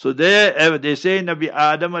 So there they say Nabi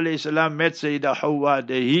Adam alayhi salam met Sayyidah Hawa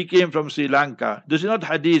there. He came from Sri Lanka. This is not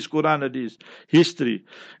hadith, Quran hadith, history.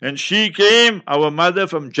 And she came, our mother,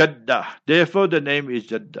 from Jeddah. Therefore the name is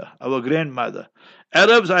Jeddah, our grandmother.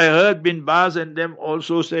 Arabs, I heard bin Baz and them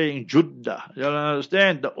also saying Judda. You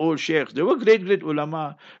understand? The old sheikhs. They were great, great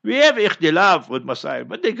ulama. We have ikhtilaf with Masail,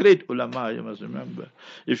 but they're great ulama, you must remember.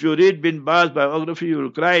 If you read bin Baz biography, you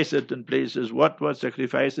will cry certain places, what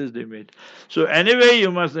sacrifices they made. So anyway, you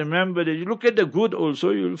must remember that you look at the good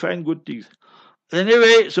also, you will find good things.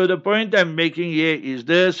 Anyway, so the point I'm making here is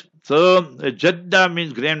this. So, Jadda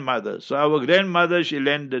means grandmother. So, our grandmother, she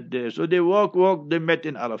landed there. So, they walk, they met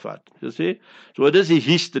in Arafat. You see? So, this is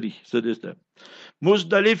history. So, this time.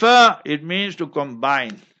 Muzdalifa, it means to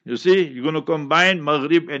combine. You see, you're going to combine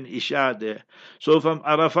Maghrib and Isha there. So from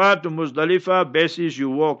Arafat to Muzdalifa, best is you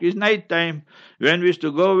walk. It's night time. When we used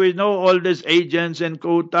to go, we know all these agents and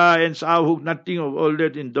quota and sahuk, nothing of all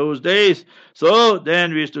that in those days. So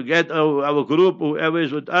then we used to get our group, whoever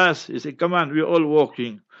is with us, he said, come on, we're all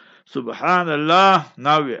walking. Subhanallah.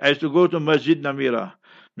 Now I used to go to Masjid Namira.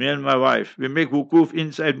 Me and my wife, we make wukuf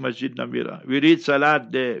inside Masjid Namira. We read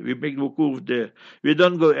salat there. We make wukuf there. We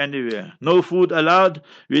don't go anywhere. No food allowed.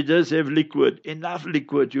 We just have liquid. Enough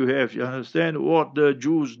liquid you have. You understand? Water,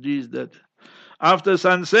 juice, this, that. After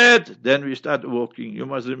sunset, then we start walking. You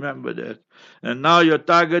must remember that. And now your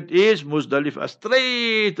target is Muzdalifah. A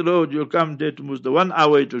straight road. You'll come there to Muzdalifah. 1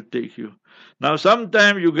 hour it will take you. Now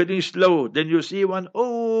sometimes you're getting slow. Then you see one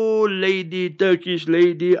old lady, Turkish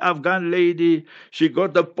lady, Afghan lady. She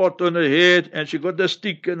got the pot on her head and she got the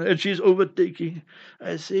stick and she's overtaking.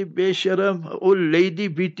 I say, Besharam, old lady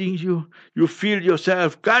beating you. You feel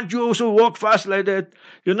yourself. Can't you also walk fast like that?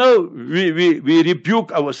 You know, we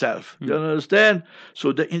rebuke ourselves. You understand?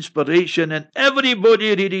 So the inspiration and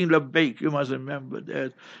everybody reading Labbaik, you must remember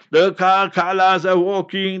that. The Kalas are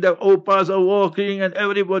walking, the Opas are walking and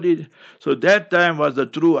everybody. So that time was the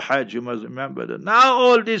true Hajj, you must remember that. Now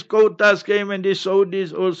all these quotas came and these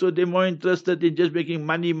Saudis also, they're more interested in just making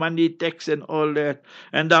money, tax and all that.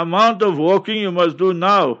 And the amount of walking you must do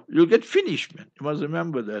now, you'll get finished, man. You must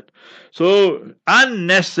remember that. So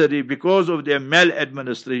unnecessary because of their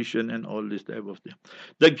maladministration and all this type of thing.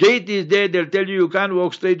 The gate is there, they'll tell you can't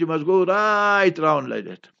walk straight, you must go right round like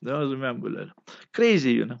that. You must remember that.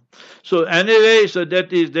 Crazy, you know. So anyway, so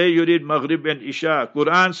that is there you read Maghrib and Isha.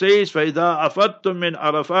 Quran says, فَإِذَا أَفَدْتُم مِّنْ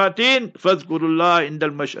عَرَفَاتٍ فَاذْكُرُوا اللَّهَ عِنْدَ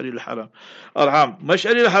الْمَشْعَرِ الْحَرَامِ.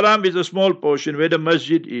 Mash'ar al-Haram is a small portion where the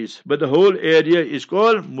masjid is, but the whole area is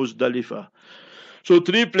called Muzdalifah. So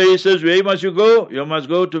 3 places, where must you go? You must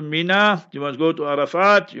go to Mina, you must go to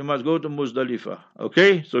Arafat, you must go to Muzdalifah.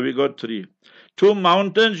 Okay, so we got 3. 2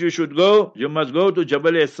 mountains you should go. You must go to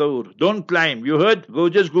Jabal Thawr. Don't climb. You heard? Go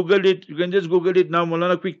just Google it. You can just Google it now,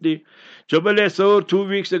 Maulana, quickly. Jabal Thawr, 2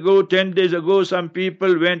 weeks ago, 10 days ago, some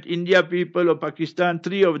people went, India people or Pakistan,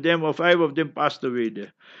 3 of them or 5 of them passed away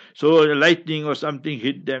there. So lightning or something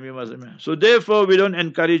hit them, you must remember. So therefore, we don't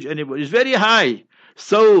encourage anybody. It's very high.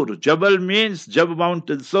 Thawr, Jabal means Jabal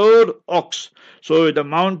mountain. Thawr, ox. So the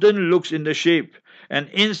mountain looks in the shape. And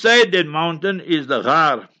inside that mountain is the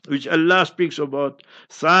ghar, which Allah speaks about.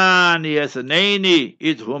 Thaniya Thanaini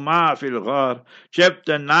idhuma fil ghar.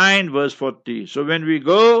 Chapter 9, verse 40. So when we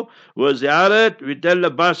go, ziyarat, we tell the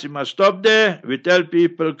bus, you must stop there. We tell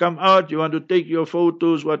people, come out, you want to take your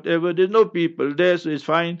photos, whatever. There's no people there, so it's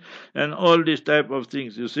fine. And all these type of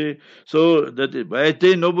things, you see. So that is, but I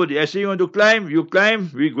tell nobody, I say you want to climb, you climb,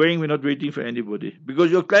 we're going, we're not waiting for anybody.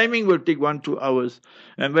 Because your climbing will take 1-2 hours.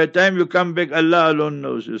 And by the time you come back, Allah alone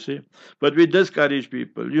knows, you see. But we discourage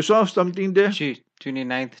people. You saw something there?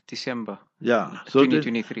 29th December. Yeah. So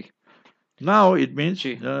 2023. Now it means,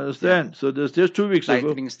 you understand? Yeah. So there's just 2 weeks ago.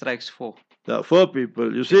 Lightning strikes 4. 4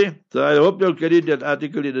 people, you see. So I hope you'll carry that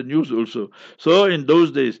article in the news also. So in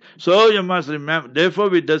those days. So you must remember, therefore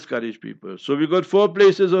we discourage people. So we got 4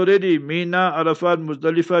 places already. Mina, Arafat,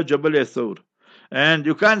 Muzdalifah, Jabal Thawr. And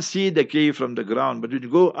you can't see the cave from the ground, but when you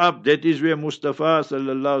go up, that is where Mustafa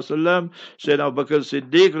sallallahu alaihi wasallam, Sayyidina Abu Bakr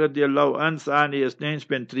Siddiq radiallahu anhu, Thani Yasnain,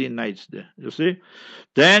 spent 3 nights there. You see?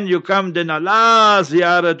 Then you come, then Allah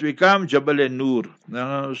ziyarat, we come, Jabal Nur.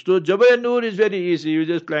 So Jabal Nur is very easy, you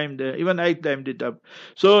just climb there. Even I climbed it up.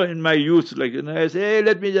 So in my youth, like, you know, I say, hey,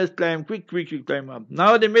 let me just climb, quick, you climb up.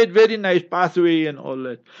 Now they made very nice pathway and all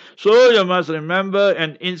that. So you must remember,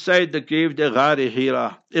 and inside the cave, the Ghar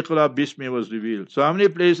Hira, Iqra Bismi was revealed. So how many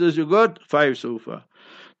places you got? 5 so far.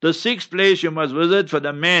 The 6th place you must visit for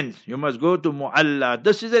the men, you must go to Mu'alla.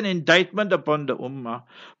 This is an indictment upon the Ummah.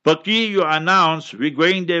 Baqi, you announce, we're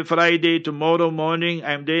going there Friday, tomorrow morning,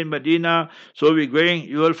 I'm there in Medina, so we're going,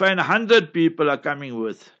 you will find 100 people are coming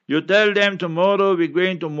with. You tell them tomorrow we're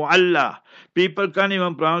going to Mu'alla. People can't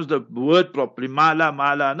even pronounce the word properly. Mala,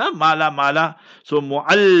 not mala. So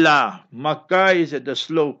Mu'alla, Makkah is at the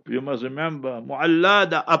slope. You must remember. Mu'alla,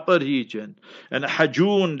 the upper region. And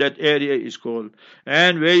Hajun, that area is called.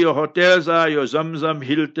 And where your hotels are, your Zamzam,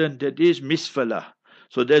 Hilton, that is Misfala.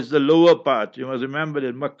 So that's the lower part. You must remember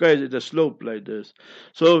that Makkah is at a slope like this.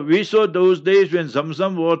 So we saw those days when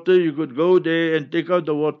Zamzam water, you could go there and take out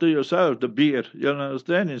the water yourself, the beer. You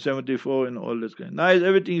understand? In 74 and all that kind. Now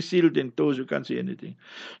everything sealed in toes, you can't see anything.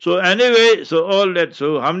 So anyway, so all that.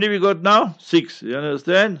 So how many we got now? 6. You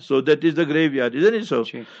understand? So that is the graveyard, isn't it so?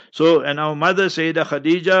 Sure. So, and our mother Sayyidah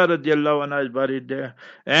Khadija radiallahu anha is buried there.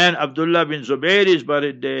 And Abdullah bin Zubair is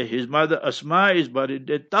buried there. His mother Asma is buried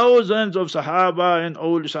there. Thousands of Sahaba and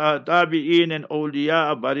old Tabi'een and awliya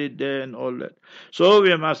are buried there and all that. So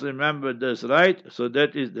we must remember this, right? So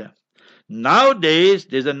that is there. Nowadays,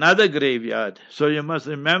 there's another graveyard. So you must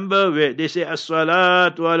remember where they say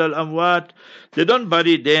as-salatu al-amwat. They don't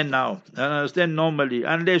bury there now. You understand? Normally,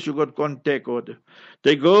 unless you got contact order.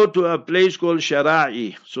 They go to a place called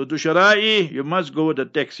Shara'i. So to Shara'i, you must go, the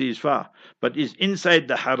taxi is far. But it's inside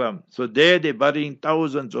the haram. So there they're burying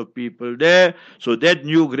thousands of people there. So that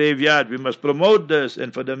new graveyard, we must promote this.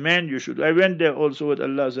 And for the men, you should. I went there also with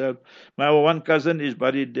Allah's help. My one cousin is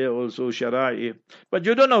buried there also, Shara'i. But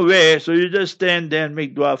you don't know where, so you just stand there and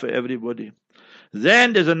make dua for everybody.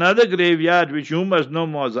 Then there's another graveyard which you must know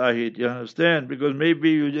more, Zahid, you understand? Because maybe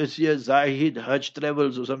you just hear Zahid Hajj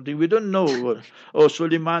travels or something. We don't know. Or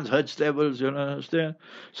Suleiman's Hajj travels, you understand?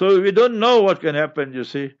 So we don't know what can happen, you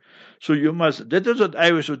see. So you must, that is what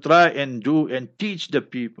I wish to try and do and teach the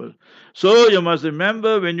people. So you must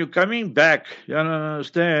remember when you're coming back, you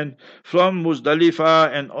understand, from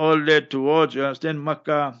Muzdalifah and all that towards, you understand,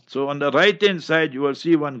 Makkah. So on the right hand side, you will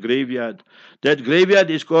see one graveyard. That graveyard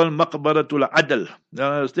is called Maqbaratul Adl. You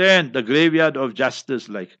understand? The graveyard of justice,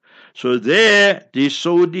 like. So there, the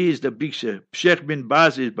Saudis, the big Sheikh bin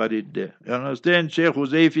Baz is buried there. You understand? Sheikh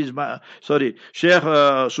Huzayf is, Sheikh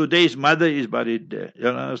Suday's mother is buried there. You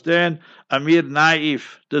understand? Amir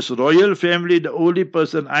Naif, this royal family, the only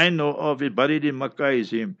person I know of is buried in Makkah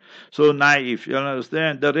is him. So Naif, you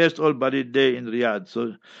understand? The rest all buried there in Riyadh.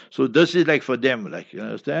 So this is like for them, like, you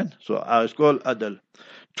understand? So it's called Adl.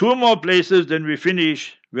 2 more places, then we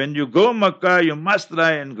finish. When you go Makkah, you must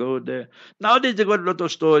try and go there. Nowadays they got a lot of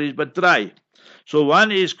stories, but try. So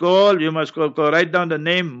one is called, you must write down the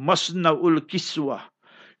name, Masna'ul Kiswa.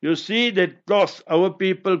 You see that cloth, our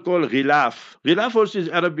people call ghilaf. Ghilaf also is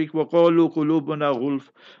Arabic. وَقَالُوا قُلُوبُنَا غُلْف.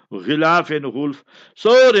 Ghilaf and ghulf.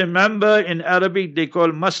 So remember, in Arabic they call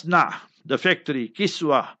masna, the factory,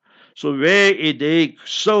 kiswa. So where they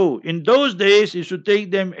sow. In those days, it should take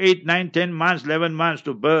them 8, 9, 10 months, 11 months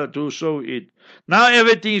to sow it. Now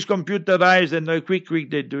everything is computerized and quick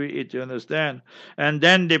they do it, you understand? And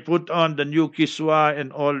then they put on the new kiswa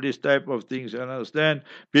and all this type of things, you understand?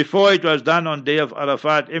 Before it was done on day of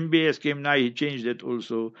Arafat, MBS came now, he changed it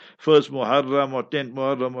also. First Muharram or 10th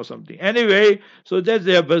Muharram or something. Anyway, so that's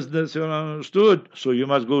their business, you understood? So you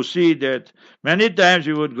must go see that. Many times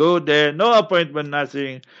you would go there, no appointment,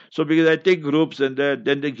 nothing. So because I take groups and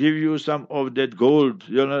then they give you some of that gold,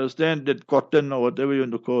 you understand? That cotton or whatever you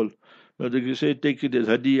want to call. But they say, take it as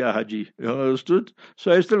Hadiyah Haji. You understood?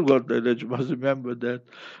 So I still got that. You must remember that.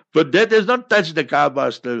 But that has not touched the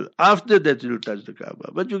Kaaba still. After that, it will touch the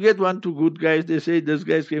Kaaba. But you get 1, 2 good guys. They say, this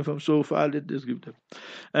guys came from so far. Let us give them.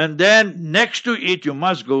 And then next to it, you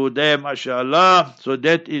must go there, mashallah. So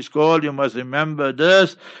that is called, you must remember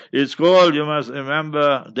this. It's called, you must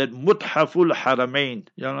remember that Muthaful Haramain.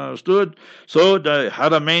 You understood? So the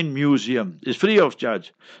Haramain Museum is free of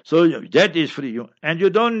charge. So that is free. And you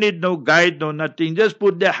don't need no guide, no nothing. Just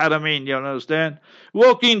put the Haramain, you understand?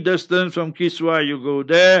 Walking distance from Kiswa, you go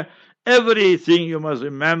there. Everything you must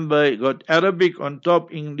remember, you got Arabic on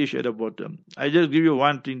top, English at the bottom. I just give you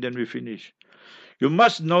one thing, then we finish. You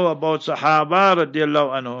must know about Sahaba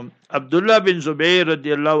radiallahu anhum. Abdullah bin Zubair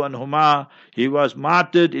radiallahu anhuma, he was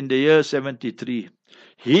martyred in the year 73.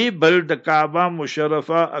 He built the Kaaba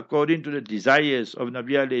Musharrafa according to the desires of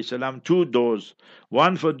Nabi alayhi salam, 2 doors.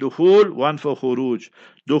 One for Dukhul, one for Khuruj.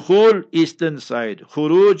 Dukhul, eastern side.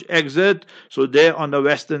 Khuruj, exit, so they're on the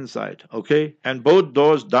western side. Okay? And both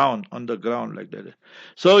doors down on the ground like that.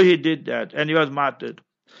 So he did that and he was martyred.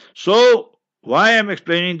 So, why I'm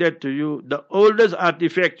explaining that to you, the oldest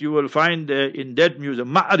artifact you will find there in that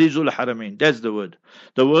museum, Ma'rizul Haramain, that's the word.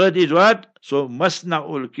 The word is what? So,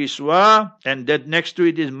 Masna'ul Kiswa, and that next to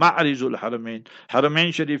it is Ma'rizul Haramain. Haramain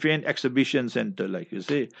Sharifain Exhibition Center, like you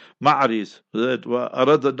say. Ma'riz.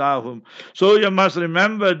 So you must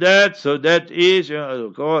remember that. So that is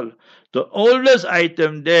called. The oldest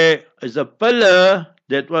item there is a pillar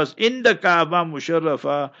that was in the Kaaba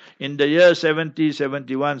Musharrafa in the year 70,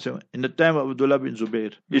 71, in the time of Abdullah bin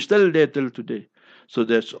Zubair. It's still there till today. So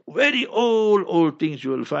there's very old things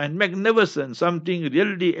you will find, magnificent, something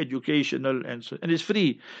really educational, and it's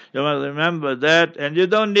free. You must remember that, and you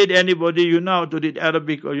don't need anybody. You know how to read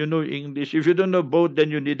Arabic or you know English. If you don't know both, then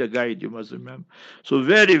you need a guide. You must remember. So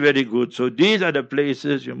very, very good. So these are the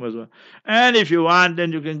places you must. And if you want,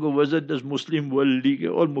 then you can go visit this Muslim World League.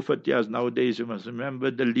 All mufattiyas nowadays. You must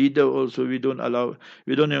remember the leader also. We don't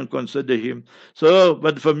even consider him. So,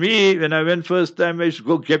 but for me, when I went first time, I used to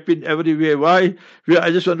go gapping everywhere. Why?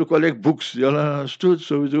 I just want to collect books, you understood?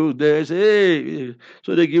 So we do there, say, hey,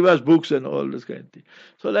 so they give us books and all this kind of thing.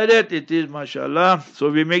 So like that it is, mashallah.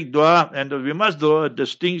 So we make dua, and we must draw a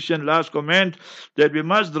distinction, last comment, that we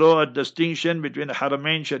must draw a distinction between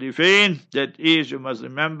Haramain Sharifain, that is, you must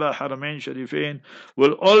remember, Haramain Sharifain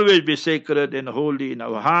will always be sacred and holy in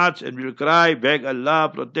our hearts, and we'll cry, beg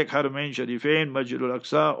Allah, protect Haramain Sharifain, Masjidul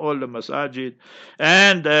Aqsa, all the masajid,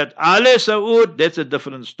 and that Ale Saud, that's a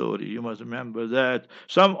different story. You must remember that.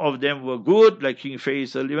 Some of them were good, like King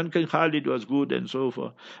Faisal, even King Khalid was good and so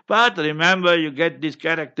forth. But remember, you get these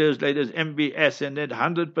characters like this MBS and that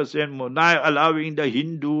 100% more, now allowing the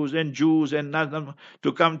Hindus and Jews and Muslims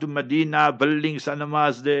to come to Medina, building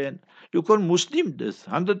sanamas there. You call Muslim this,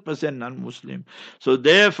 100% non-Muslim. So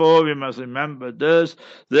therefore, we must remember this,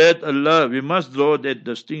 that Allah, we must draw that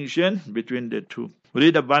distinction between the two.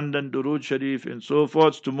 Read abundant Durood Sharif and so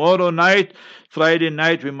forth. Tomorrow night, Friday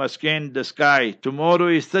night, we must scan the sky. Tomorrow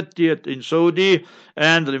is 30th in Saudi,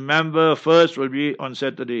 and remember, first will be on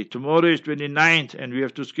Saturday. Tomorrow is 29th, and we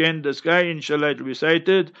have to scan the sky. Inshallah, it will be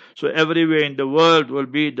sighted. So everywhere in the world will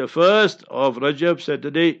be the first of Rajab,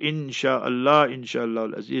 Saturday. Inshallah,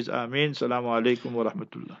 inshallah. Aziz, Ameen. Assalamu alaikum wa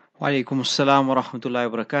rahmatullah. Wa alaikum assalam wa rahmatullahi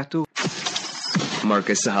wa barakatuh.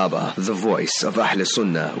 Marcus Sahaba, the voice of Ahl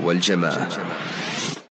Sunnah wal Jama'ah.